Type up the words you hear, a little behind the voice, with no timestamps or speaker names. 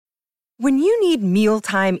When you need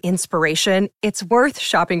mealtime inspiration, it's worth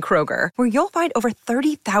shopping Kroger, where you'll find over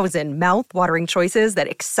 30,000 mouth-watering choices that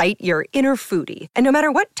excite your inner foodie. And no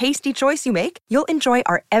matter what tasty choice you make, you'll enjoy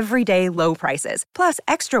our everyday low prices, plus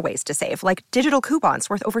extra ways to save, like digital coupons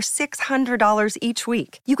worth over $600 each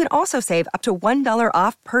week. You can also save up to $1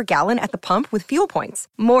 off per gallon at the pump with fuel points.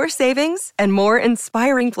 More savings and more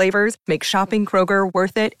inspiring flavors make shopping Kroger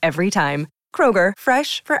worth it every time. Kroger,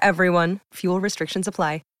 fresh for everyone. Fuel restrictions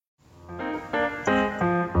apply.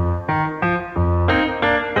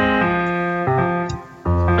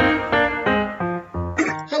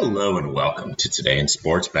 Hello and welcome to Today in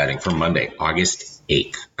Sports Betting for Monday, August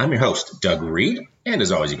 8th. I'm your host, Doug Reed, and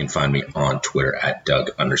as always, you can find me on Twitter at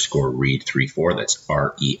Doug_Reed34. That's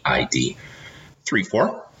R-E-I-D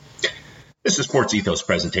 34. This is a Sports Ethos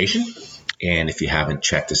presentation, and if you haven't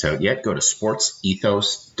checked us out yet, go to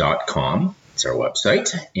sportsethos.com. It's our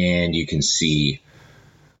website, and you can see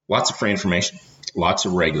lots of free information, lots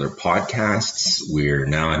of regular podcasts. We're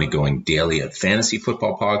now going daily a fantasy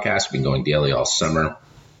football podcast. We've been going daily all summer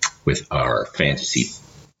with our fantasy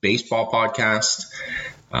baseball podcast.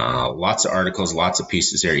 Lots of articles, lots of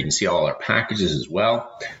pieces there. You can see all our packages as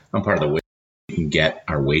well. I'm part of the you can get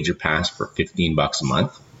our wager pass for $15 a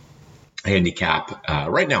month. Handicap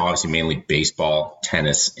right now, obviously mainly baseball,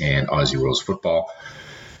 tennis, and Aussie rules football.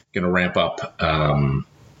 Going to ramp up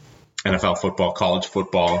NFL football, college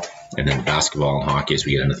football, and then basketball and hockey as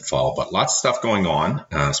we get into the fall. But lots of stuff going on.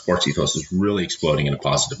 Sports Ethos is really exploding in a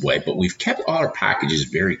positive way. But we've kept all our packages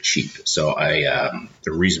very cheap, so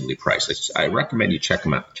they're reasonably priced. I recommend you check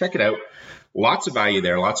them out. Check it out. Lots of value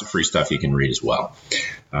there. Lots of free stuff you can read as well.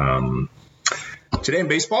 Today in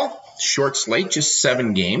baseball, short slate, just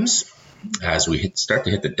 7 games as we start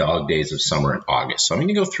to hit the dog days of summer in August. So I'm going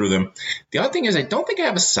to go through them. The other thing is I don't think I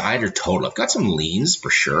have a side or total. I've got some leans for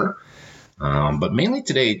sure. But mainly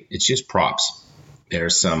today, it's just props.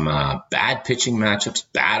 There's some bad pitching matchups,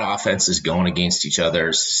 bad offenses going against each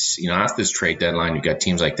other. You know, after this trade deadline, you've got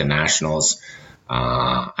teams like the Nationals.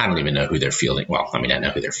 I don't even know who they're fielding. Well, I mean, I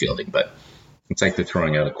know who they're fielding, but it's like they're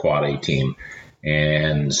throwing out a quad A team.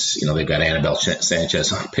 And, you know, they've got Anibal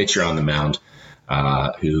Sanchez, pitcher on the mound,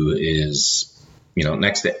 who is, you know,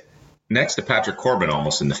 next to Patrick Corbin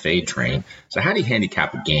almost in the fade train. So how do you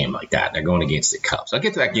handicap a game like that? They're going against the Cubs. I'll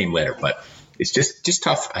get to that game later, but it's just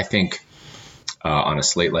tough, I think, on a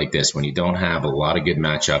slate like this when you don't have a lot of good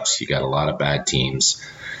matchups. You got a lot of bad teams.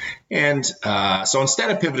 And so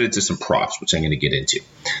instead I pivoted to some props, which I'm going to get into.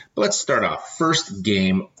 But let's start off. First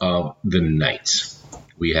game of the night.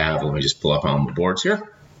 We have, let me just pull up on the boards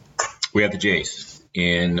here. We have the Jays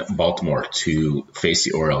in Baltimore to face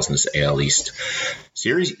the Orioles in this AL East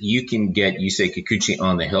series. You can get Yusei Kikuchi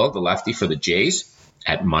on the hill, the lefty for the Jays,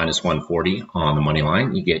 at minus 140 on the money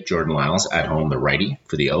line. You get Jordan Lyles at home, the righty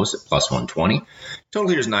for the O's at plus 120. Total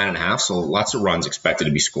here is 9.5, so lots of runs expected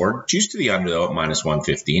to be scored. Juice to the under, though, at minus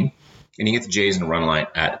 115. And you get the Jays in the run line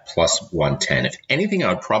at plus 110. If anything,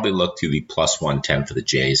 I would probably look to the plus 110 for the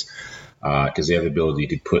Jays because they have the ability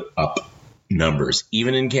to put up numbers,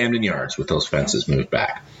 even in Camden Yards with those fences moved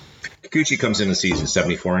back. Kikuchi comes in the season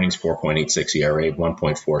 74 innings, 4.86 ERA,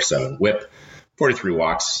 1.47 whip, 43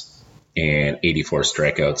 walks, and 84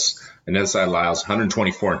 strikeouts. On the other side, Lyles,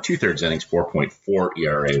 124 and 2/3 innings, 4.4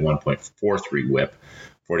 ERA, 1.43 whip,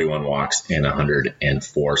 41 walks, and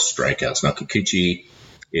 104 strikeouts. Now, Kikuchi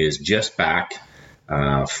is just back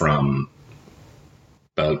from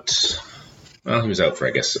about, well, he was out for,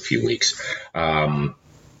 I guess, a few weeks.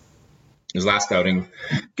 His last outing,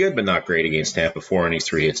 good but not great against Tampa. 4 innings,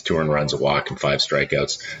 3 hits, 2 earned runs, a walk, and 5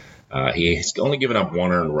 strikeouts. He's only given up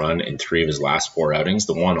 1 earned run in 3 of his last 4 outings.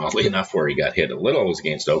 The one, oddly enough, where he got hit a little was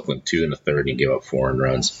against Oakland, 2 in the third, and he gave up 4 earned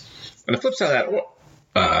runs. On the flip side of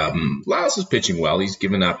that, Lyles is pitching well. He's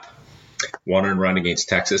given up 1 earned run against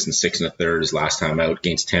Texas and 6 1/3 his last time out.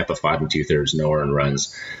 Against Tampa, 5 2/3, no earned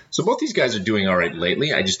runs. So both these guys are doing all right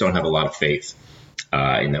lately. I just don't have a lot of faith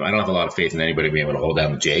in them. I don't have a lot of faith in anybody being able to hold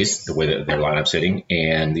down the Jays the way that their lineup's hitting.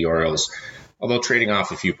 And the Orioles, although trading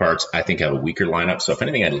off a few parts, I think have a weaker lineup. So if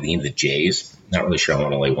anything, I'd lean the Jays. Not really sure I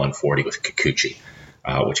want to lay 140 with Kikuchi,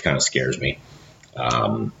 which kind of scares me.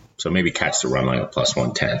 So maybe catch the run line at plus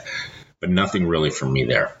 110. But nothing really from me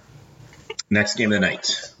there. Next game of the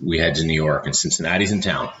night, we head to New York, and Cincinnati's in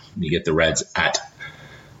town. You get the Reds at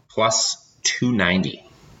plus 290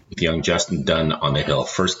 with young Justin Dunn on the hill.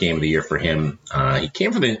 First game of the year for him. He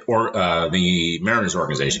came from the Mariners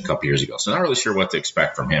organization a couple years ago, so not really sure what to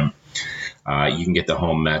expect from him. You can get the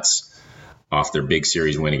home Mets off their big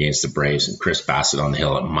series win against the Braves, and Chris Bassett on the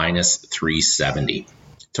hill at minus 370.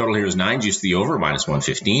 Total here is 9, juice to the over, minus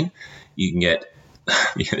 115. You can get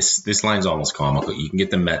this line's almost comical. You can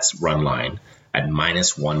get the Mets run line at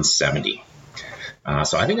minus 170.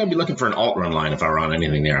 So I think I'd be looking for an alt run line if I were on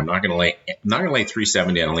anything there. I'm not going to lay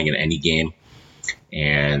 370. I don't think in any game,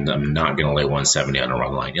 and I'm not going to lay 170 on a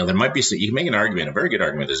run line. There might be you can make an argument, a very good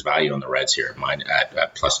argument. There's value on the Reds here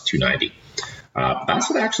at plus 290.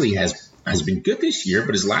 Bassett actually has been good this year,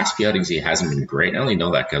 but his last few outings he hasn't been great. I only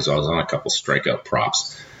know that because I was on a couple strikeout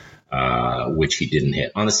props, which he didn't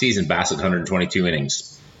hit on the season. Bassett 122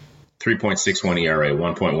 innings, 3.61 ERA,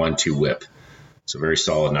 1.12 WHIP. So very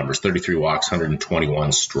solid numbers. 33 walks, 121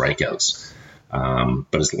 strikeouts.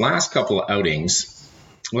 But his last couple of outings.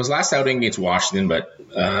 Well, his last outing against Washington, but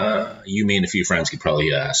you, me, and a few friends could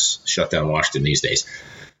probably shut down Washington these days.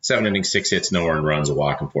 7 innings, 6 hits, no earned runs, a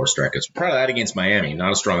walk, and 4 strikeouts. Part of that against Miami,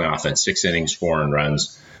 not a strong offense. 6 innings, 4 earned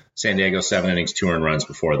runs. San Diego, 7 innings, 2 earned runs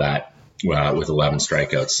before that with 11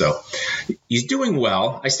 strikeouts. So he's doing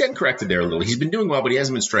well. I stand corrected there a little. He's been doing well, but he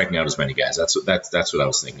hasn't been striking out as many guys. That's what I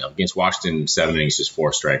was thinking of. Against Washington, 7 innings, just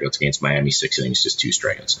 4 strikeouts. Against Miami, 6 innings, just 2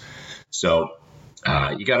 strikeouts. So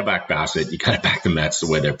you got to back Bassett. You got to back the Mets the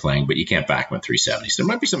way they're playing, but you can't back them at 370. So there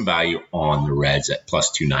might be some value on the Reds at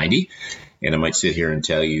plus 290. And I might sit here and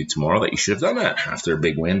tell you tomorrow that you should have done that after a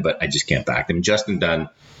big win, but I just can't back them. Justin Dunn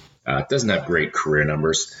doesn't have great career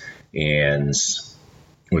numbers. And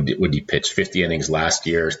would he pitch 50 innings last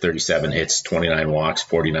year, 37 hits, 29 walks,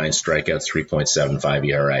 49 strikeouts, 3.75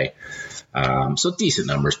 ERA. So decent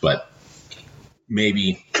numbers, but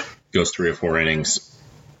maybe goes 3 or 4 innings.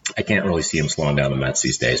 I can't really see him slowing down the Mets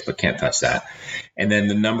these days, but can't touch that. And then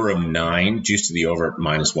the number of 9, juice to the over at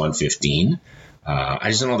minus 115. I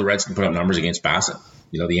just don't know the Reds can put up numbers against Bassett.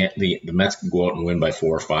 The Mets can go out and win by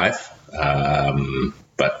 4 or 5.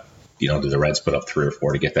 But, do the Reds put up 3 or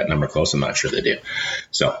 4 to get that number close? I'm not sure they do.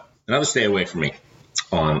 So another stay away from me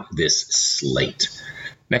on this slate.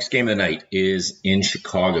 Next game of the night is in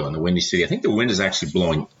Chicago in the Windy City. I think the wind is actually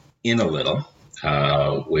blowing in a little,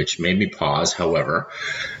 which made me pause. However,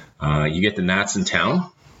 you get the Nats in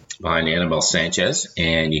town behind Anibal Sanchez,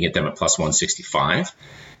 and you get them at plus 165.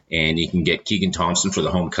 And you can get Keegan Thompson for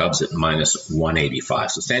the home Cubs at minus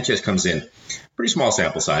 185. So Sanchez comes in, pretty small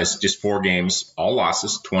sample size, just 4 games, all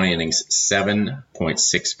losses, 20 innings,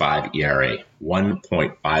 7.65 ERA,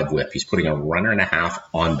 1.5 WHIP. He's putting a runner and a half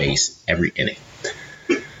on base every inning.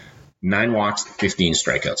 9 walks, 15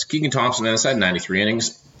 strikeouts. Keegan Thompson on the side, 93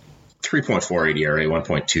 innings, 3.48 ERA,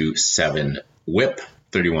 1.27 WHIP,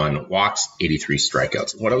 31 walks, 83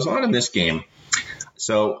 strikeouts. What I was on in this game,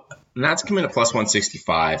 so Nats come in at plus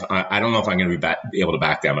 165. I don't know if I'm going to be able to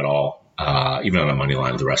back them at all, even on a money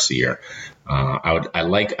line the rest of the year. I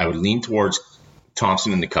would lean towards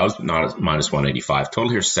Thompson and the Cubs, but not at minus 185. Total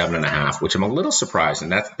here 7.5, which I'm a little surprised,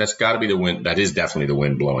 and that's got to be the wind. That is definitely the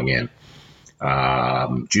wind blowing in.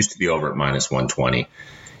 Juice to the over at minus 120,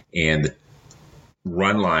 and the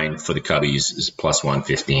run line for the Cubbies is plus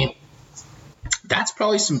 115. That's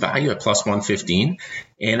probably some value at plus 115.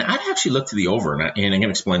 And I'd actually look to the over, and I'm going to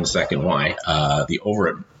explain in a second why. The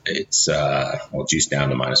over, it's juiced down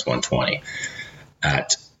to minus 120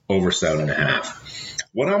 at over 7.5.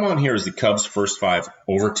 What I'm on here is the Cubs' first 5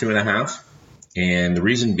 over 2.5. And the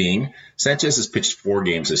reason being, Sanchez has pitched 4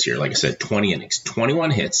 games this year. Like I said, 20 innings,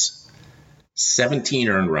 21 hits, 17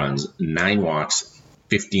 earned runs, 9 walks,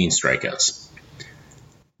 15 strikeouts.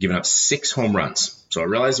 Giving up 6 home runs. So I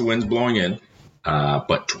realize the wind's blowing in.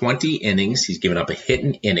 But 20 innings, he's given up a hit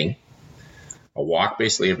an inning, a walk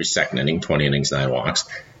basically every second inning, 20 innings, 9 walks,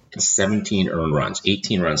 and 17 earned runs,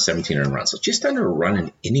 18 runs, 17 earned runs. So just under a run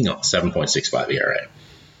an inning on 7.65 ERA.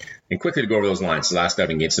 And quickly to go over those lines, the last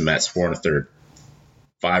outing against the Mets, 4 1/3,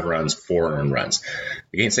 5 runs, 4 earned runs.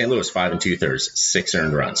 Against St. Louis, 5 2/3, 6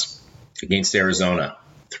 earned runs. Against Arizona,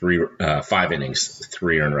 5 innings,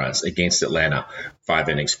 3 earned runs. Against Atlanta, 5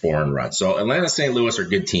 innings, 4 earned runs. So Atlanta and St. Louis are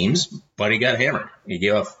good teams, but he got hammered. He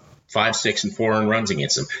gave up 5, 6, and 4 earned runs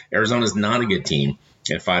against them. Arizona's not a good team.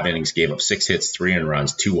 In 5 innings, gave up 6 hits, 3 earned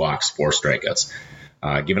runs, 2 walks, 4 strikeouts.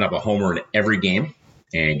 Giving up a homer in every game,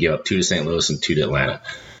 and give up 2 to St. Louis and 2 to Atlanta.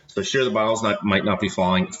 So sure, the balls might not be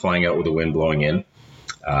flying out with the wind blowing in.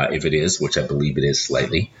 If it is, which I believe it is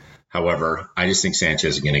slightly. However, I just think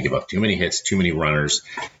Sanchez is going to give up too many hits, too many runners,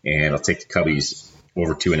 and I'll take the Cubbies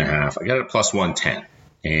over 2.5. I got it at plus 110,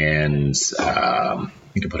 and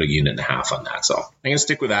you can put a unit and a half on that. So I'm going to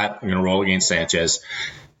stick with that. I'm going to roll against Sanchez.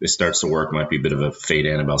 This starts to work. Might be a bit of a fade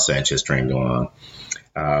Anibal Sanchez train going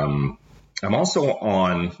on. I'm also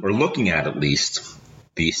on, or looking at least,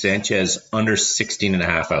 the Sanchez under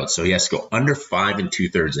 16.5 outs. So he has to go under 5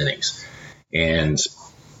 2/3 innings. And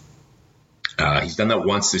he's done that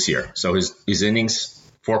once this year. So his innings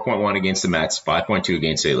 4.1 against the Mets, 5.2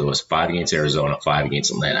 against St. Louis, 5 against Arizona, 5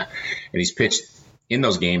 against Atlanta. And he's pitched in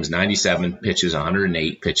those games 97 pitches,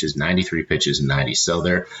 108 pitches, 93 pitches, and 90. So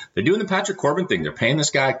they're doing the Patrick Corbin thing. They're paying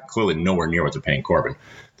this guy clearly nowhere near what they're paying Corbin.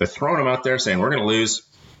 They're throwing him out there saying, we're going to lose.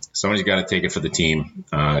 Somebody's got to take it for the team.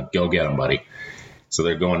 Go get him, buddy. So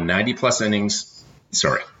they're going 90-plus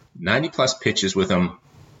pitches with him.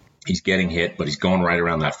 He's getting hit, but he's going right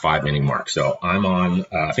around that 5-inning mark. So I'm on,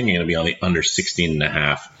 I think I'm going to be on the under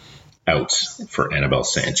 16.5 outs for Anibal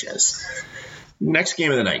Sanchez. Next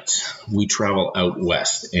game of the night, we travel out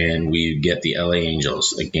west, and we get the LA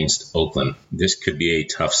Angels against Oakland. This could be a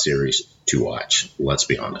tough series to watch, let's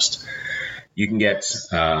be honest. You can get,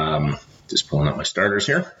 just pulling up my starters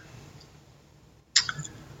here.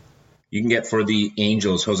 You can get for the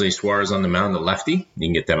Angels, Jose Suarez on the mound, the lefty. You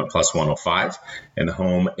can get them at plus 105. And the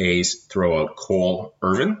home A's throw out Cole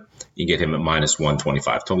Irvin. You can get him at minus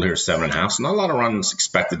 125. Total here is 7.5. So not a lot of runs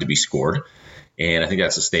expected to be scored. And I think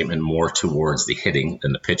that's a statement more towards the hitting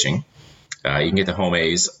than the pitching. You can get the home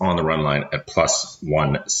A's on the run line at plus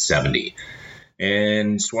 170.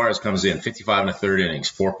 And Suarez comes in 55 and a third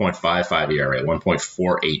innings, 4.55 ERA,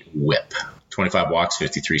 1.48 whip, 25 walks,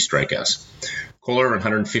 53 strikeouts. Cole Irvin,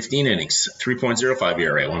 115 innings, 3.05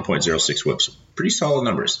 ERA, 1.06 whips. Pretty solid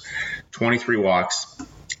numbers. 23 walks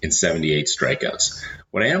and 78 strikeouts.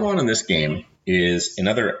 What I am on in this game is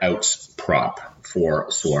another outs prop for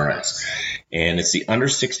Suarez. And it's the under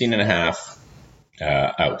 16.5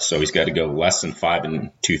 outs. So he's got to go less than 5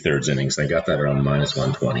 2/3 innings. I got that around minus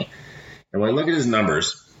 120. And when I look at his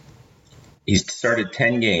numbers, he's started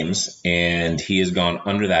 10 games, and he has gone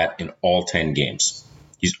under that in all 10 games.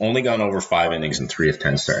 He's only gone over 5 innings in 3 of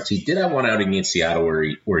 10 starts. He did have one outing against Seattle where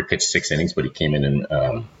he pitched 6 innings, but he came in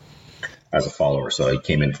as a follower. So he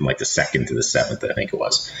came in from like the 2nd to the 7th, I think it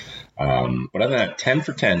was. But other than that, 10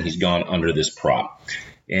 for 10, he's gone under this prop.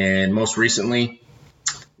 And most recently,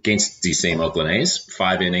 against the same Oakland A's,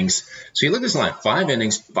 5 innings. So you look at this line, 5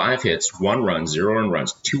 innings, 5 hits, 1 run, 0 earned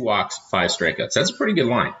runs, 2 walks, 5 strikeouts. That's a pretty good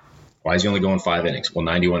line. Why is he only going 5 innings? Well,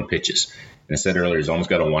 91 pitches. And I said earlier, he's almost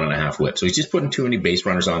got a 1.5 whip. So he's just putting too many base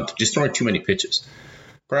runners on, just throwing too many pitches.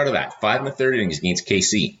 Prior to that, 5 1/3 innings against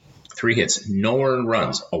KC, 3 hits, no earned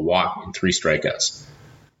runs, a walk, and 3 strikeouts.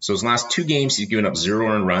 So his last 2 games, he's given up 0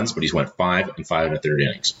 earned runs, but he's went 5 and 5 1/3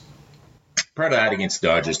 innings. Prior to that, against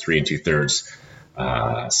Dodgers, 3 2/3,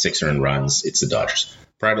 6 earned runs. It's the Dodgers.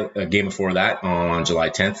 Prior to a game before that, on July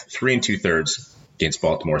 10th, 3 2/3 against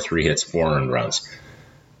Baltimore, 3 hits, 4 earned runs.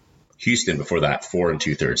 Houston before that, 4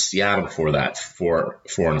 2/3. Seattle before that, 4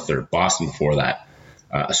 1/3. Boston before that,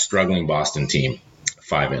 a struggling Boston team,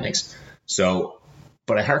 5 innings. So,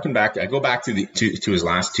 but I harken back. I go back to his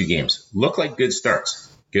last 2 games. Look like good starts.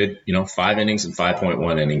 Good, 5 innings and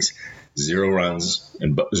 5.1 innings, 0 runs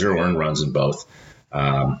and 0 earned runs in both.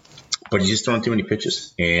 But he's just throwing too many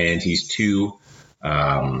pitches, and he's too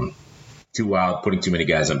wild, putting too many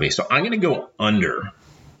guys on base. So I'm going to go under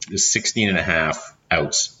the 16.5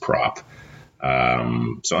 outs prop.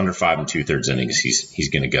 So under 5 2/3 innings, he's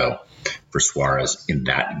going to go for Suarez in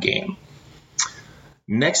that game.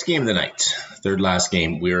 Next game of the night, third last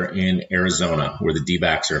game, we're in Arizona, where the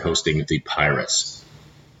D-backs are hosting the Pirates.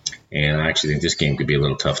 And I actually think this game could be a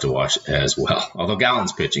little tough to watch as well. Although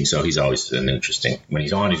Gallen's pitching, so he's always an interesting. When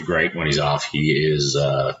he's on, he's great. When he's off, he is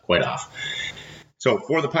quite off. So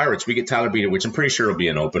for the Pirates, we get Tyler Beede, which I'm pretty sure will be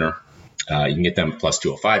an opener. You can get them plus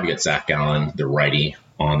 205. You get Zach Gallen, the righty,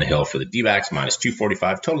 on the hill for the D-backs, minus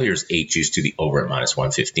 245. Total here is 8 juice to the over at minus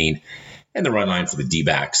 115. And the run line for the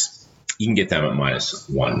D-backs, you can get them at minus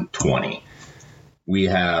 120. We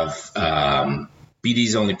have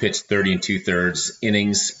Beede's only pitched 30 2/3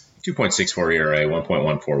 innings, 2.64 ERA,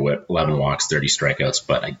 1.14 whip, 11 walks, 30 strikeouts,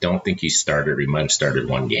 but I don't think he started. He might have started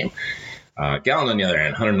 1 game. Gallen, on the other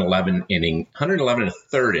hand, 111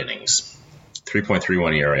 1/3 innings,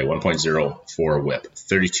 3.31 ERA, 1.04 whip,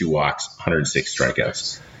 32 walks, 106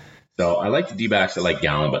 strikeouts. So I like the D-backs. I like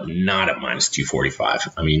Gallen, but not at minus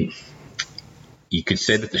 245. I mean, you could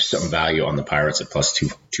say that there's some value on the Pirates at plus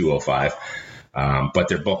 205. But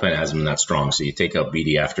their bullpen hasn't been that strong. So you take out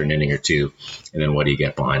Beede after an inning or 2, and then what do you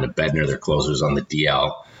get behind it? Bednar, their closers on the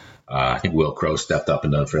DL. I think Will Crowe stepped up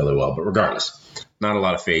and done fairly well. But regardless, not a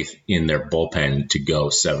lot of faith in their bullpen to go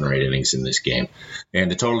 7 or 8 innings in this game. And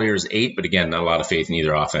the total here is 8, but again, not a lot of faith in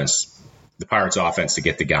either offense. The Pirates' offense to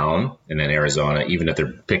get the Gallen, and then Arizona, even if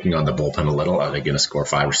they're picking on the bullpen a little, are they going to score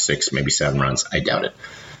 5 or 6, maybe 7 runs? I doubt it.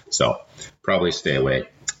 So probably stay away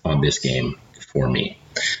on this game for me.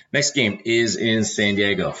 Next game is in San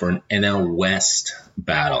Diego for an NL West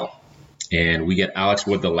battle. And we get Alex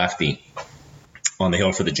Wood, the lefty, on the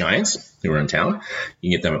hill for the Giants, who are in town.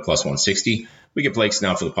 You can get them at plus 160. We get Blake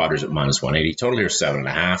Snell for the Padres at -180. Total here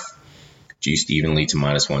 7.5. Juiced evenly to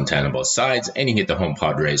 -110 on both sides. And you get the home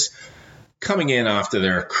Padres coming in after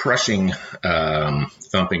their crushing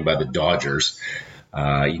thumping by the Dodgers.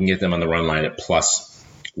 You can get them on the run line at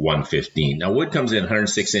 +115. Now, Wood comes in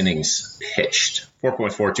 106 innings pitched,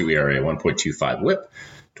 4.42 ERA, 1.25 whip,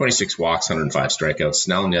 26 walks, 105 strikeouts.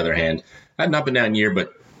 Snell, on the other hand, had an up and down year,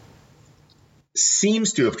 but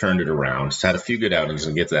seems to have turned it around. He's had a few good outings.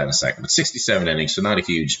 I'll get to that in a second. But 67 innings, so not a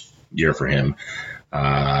huge year for him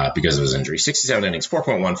because of his injury. 67 innings,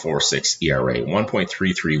 4.146 ERA,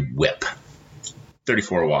 1.33 whip,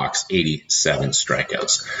 34 walks, 87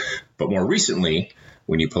 strikeouts. But more recently,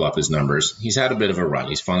 when you pull up his numbers, he's had a bit of a run.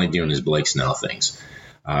 He's finally doing his Blake Snell things.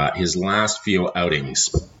 His last few outings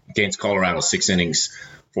against Colorado, 6 innings,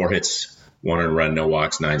 4 hits, 1 earned run, no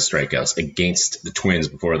walks, 9 strikeouts. Against the Twins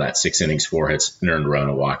before that, 6 innings, 4 hits, an earned run,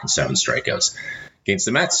 a walk, and 7 strikeouts. Against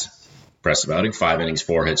the Mets, impressive outing, 5 innings,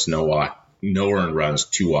 4 hits, no walk, no earned runs,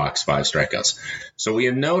 2 walks, 5 strikeouts. So we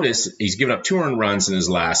have noticed he's given up 2 earned runs in his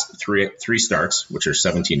last three starts, which are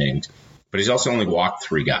 17 innings, but he's also only walked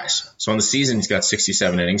 3 guys. So on the season, he's got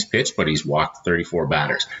 67 innings pitched, but he's walked 34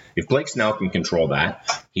 batters. If Blake Snell can control that,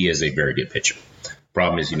 he is a very good pitcher.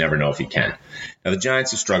 Problem is, you never know if he can. Now, the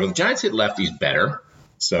Giants have struggled. The Giants hit lefties better,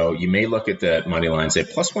 so you may look at the money line and say,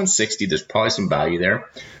 +160, there's probably some value there,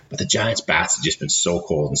 but the Giants' bats have just been so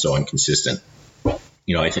cold and so inconsistent.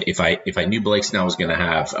 You know, if I knew Blake Snell was going to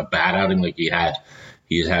have a bad outing like he has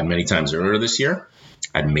had many times earlier this year,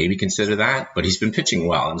 I'd maybe consider that, but he's been pitching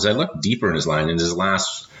well. And as I look deeper in his line, in his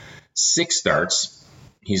last 6 starts,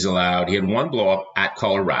 he had 1 blow up at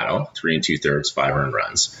Colorado, 3 2/3, 5 earned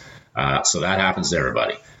runs. So that happens to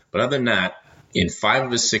everybody. But other than that, in 4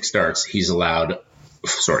 of his 6 starts, he's allowed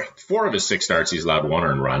 1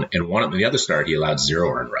 earned run, and the other start, he allowed 0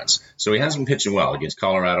 earned runs. So he has been pitching well against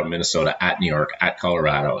Colorado, Minnesota, at New York, at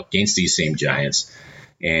Colorado, against these same Giants,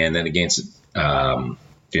 and then against the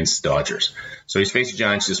Dodgers. So he's faced the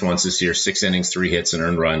Giants just once this year, 6 innings, 3 hits, an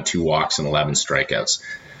earned run, 2 walks, and 11 strikeouts.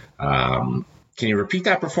 Can you repeat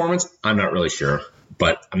that performance? I'm not really sure,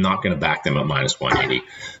 but I'm not going to back them at -180.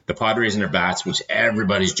 The Padres and their bats, which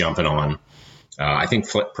everybody's jumping on, I think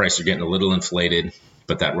prices are getting a little inflated,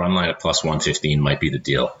 but that run line at +115 might be the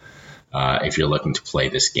deal if you're looking to play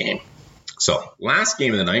this game. So last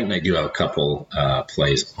game of the night, and I do have a couple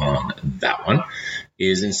plays on that one,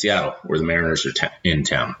 is in Seattle, where the Mariners are in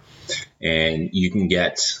town. And you can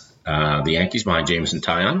get the Yankees behind Jameson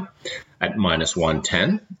Taillon at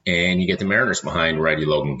 -110, and you get the Mariners behind righty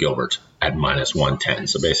Logan Gilbert at -110.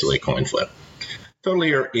 So basically a coin flip. Total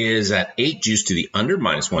here is at 8, juice to the under,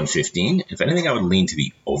 -115. If anything, I would lean to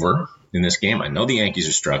the over in this game. I know the Yankees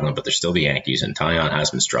are struggling, but they're still the Yankees, and Taillon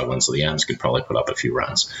has been struggling, so the M's could probably put up a few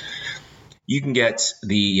runs. You can get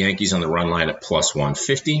the Yankees on the run line at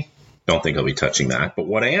 +150. Don't think I'll be touching that. But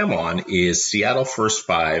what I am on is Seattle first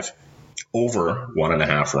 5 over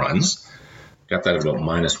 1.5 runs. Got that at about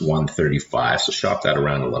 -135, so shop that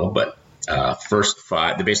around a little. But first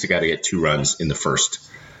 5, they basically got to get 2 runs in the first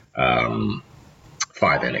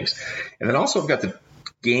 5 innings. And then also I've got the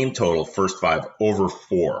game total first 5 over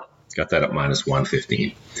 4. Got that at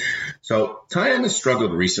 -115. So Taillon has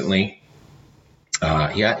struggled recently.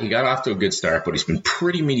 He got off to a good start, but he's been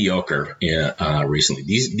pretty mediocre recently.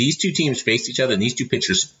 These two teams faced each other, and these two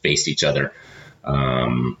pitchers faced each other,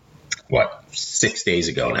 6 days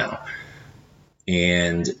ago now.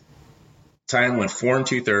 And Taillon went 4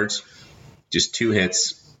 2/3, just 2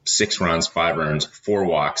 hits, 6 runs, 5 earned, 4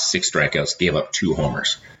 walks, 6 strikeouts, gave up 2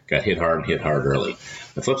 homers. Got hit hard and hit hard early.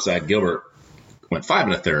 The flip side, Gilbert went 5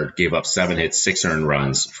 1/3, gave up 7 hits, 6 earned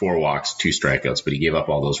runs, 4 walks, 2 strikeouts, but he gave up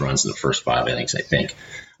all those runs in the first 5 innings, I think.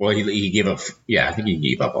 Well, he gave up, I think he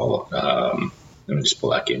gave up all of, let me just pull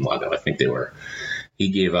that game log up. I think he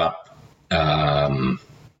gave up, he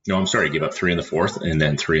gave up 3 in the 4th and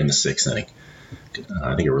then 3 in the 6th inning.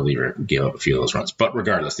 I think a reliever gave up a few of those runs. But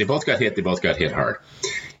regardless, they both got hit. They both got hit hard.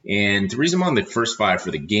 And the reason I'm on the first 5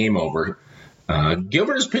 for the game over,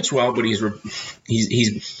 Gilbert has pitched well, but he's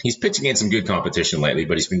pitched against some good competition lately,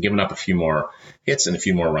 but he's been giving up a few more hits and a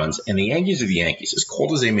few more runs. And the Yankees are the Yankees. As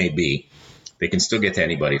cold as they may be, they can still get to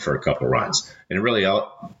anybody for a couple of runs. And really,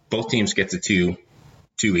 both teams get to 2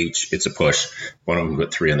 each. It's a push. One of them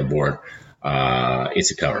put 3 on the board.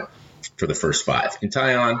 It's a cover for the first 5. And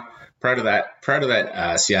Taillon, prior to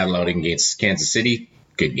that Seattle outing against Kansas City,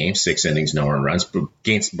 good game, 6 innings, no earned runs. But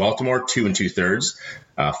against Baltimore, 2 2/3,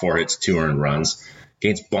 4 hits, 2 earned runs.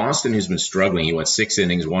 Against Boston, who's been struggling, he went 6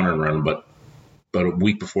 innings, 1 earned run. But a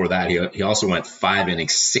week before that, he also went 5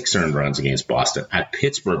 innings, 6 earned runs against Boston. At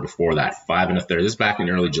Pittsburgh before that, 5 1/3. This is back in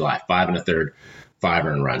early July, 5 1/3, 5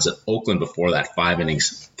 earned runs. At Oakland before that, 5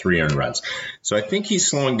 innings, 3 earned runs. So I think he's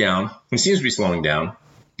slowing down. He seems to be slowing down.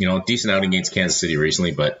 Decent outing against Kansas City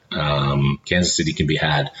recently, but Kansas City can be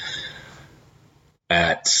had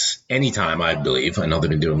at any time, I believe. I know they've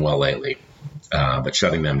been doing well lately, but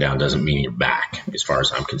shutting them down doesn't mean you're back as far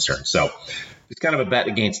as I'm concerned. So it's kind of a bet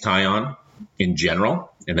against Taillon in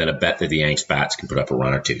general, and then a bet that the Yanks bats can put up a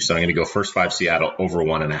run or two. So I'm going to go first 5 Seattle over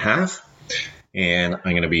 1.5, and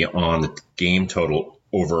I'm going to be on the game total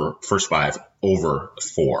over first 5 over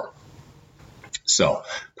 4. So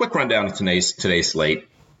quick rundown of today's slate.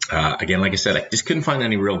 Again, like I said, I just couldn't find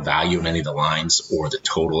any real value in any of the lines or the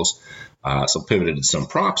totals. So pivoted to some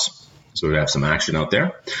props. So we have some action out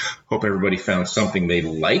there. Hope everybody found something they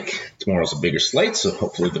like. Tomorrow's a bigger slate, so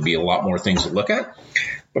hopefully there'll be a lot more things to look at.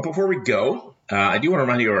 But before we go, I do want to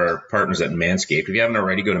remind you of our partners at Manscaped. If you haven't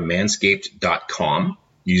already, go to manscaped.com.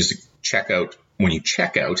 Use the checkout. When you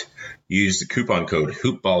check out, use the coupon code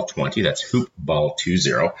HoopBall20. That's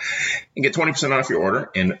HoopBall20. And get 20% off your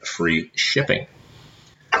order and free shipping.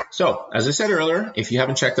 So, as I said earlier, if you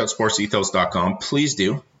haven't checked out sportsethos.com, please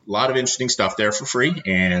do. A lot of interesting stuff there for free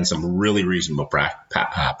and some really reasonable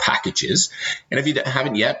packages. And if you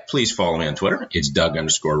haven't yet, please follow me on Twitter. It's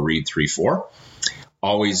Doug_Reed34.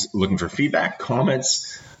 Always looking for feedback,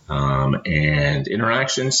 comments, and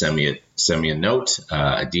interaction. Send me a note,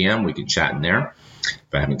 a DM. We can chat in there.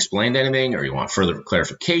 If I haven't explained anything or you want further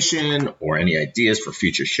clarification or any ideas for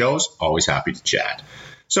future shows, always happy to chat.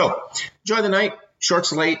 So, enjoy the night. Short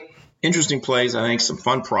slate, interesting plays, I think, some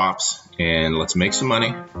fun props, and let's make some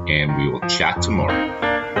money, and we will chat tomorrow.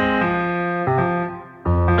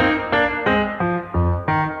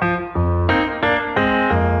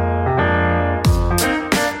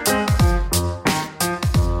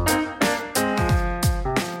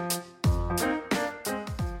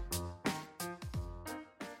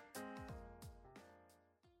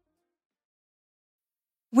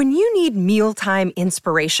 When you need mealtime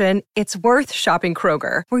inspiration, it's worth shopping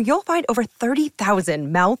Kroger, where you'll find over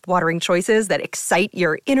 30,000 mouth-watering choices that excite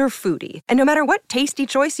your inner foodie. And no matter what tasty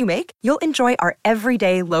choice you make, you'll enjoy our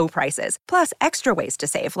everyday low prices, plus extra ways to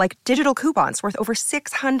save, like digital coupons worth over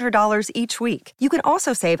 $600 each week. You can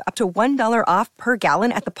also save up to $1 off per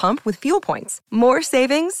gallon at the pump with fuel points. More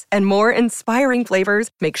savings and more inspiring flavors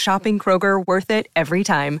make shopping Kroger worth it every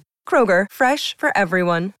time. Kroger, fresh for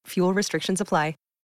everyone. Fuel restrictions apply.